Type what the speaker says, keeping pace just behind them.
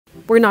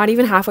We're not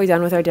even halfway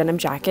done with our denim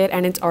jacket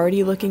and it's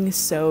already looking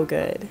so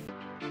good.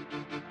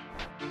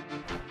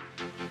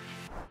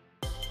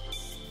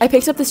 I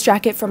picked up this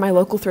jacket from my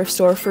local thrift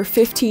store for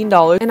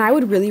 $15, and I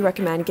would really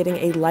recommend getting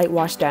a light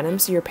wash denim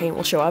so your paint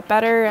will show up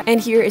better.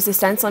 And here is the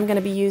stencil I'm going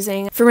to be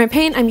using. For my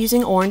paint, I'm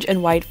using orange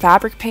and white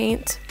fabric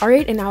paint.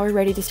 Alright, and now we're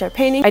ready to start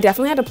painting. I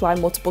definitely had to apply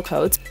multiple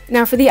coats.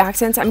 Now for the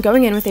accents, I'm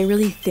going in with a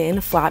really thin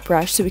flat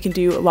brush so we can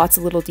do lots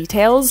of little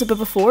details, but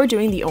before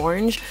doing the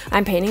orange,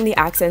 I'm painting the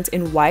accents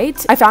in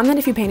white. I found that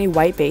if you paint a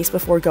white base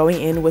before going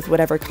in with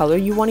whatever color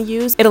you want to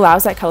use, it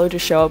allows that color to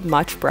show up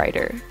much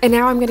brighter. And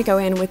now I'm going to go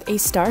in with a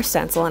star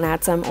stencil and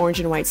add some orange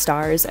and white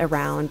stars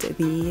around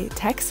the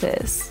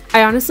Texas.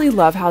 I honestly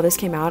love how this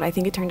came out. I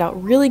think it turned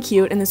out really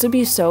cute and this would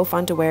be so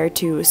fun to wear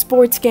to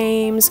sports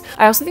games.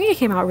 I also think it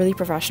came out really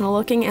professional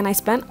looking and I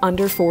spent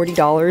under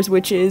 $40,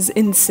 which is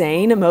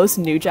insane. Most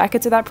new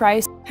jackets are that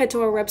price. Head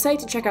to our website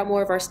to check out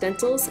more of our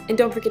stencils and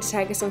don't forget to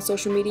tag us on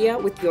social media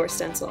with your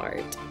stencil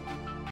art.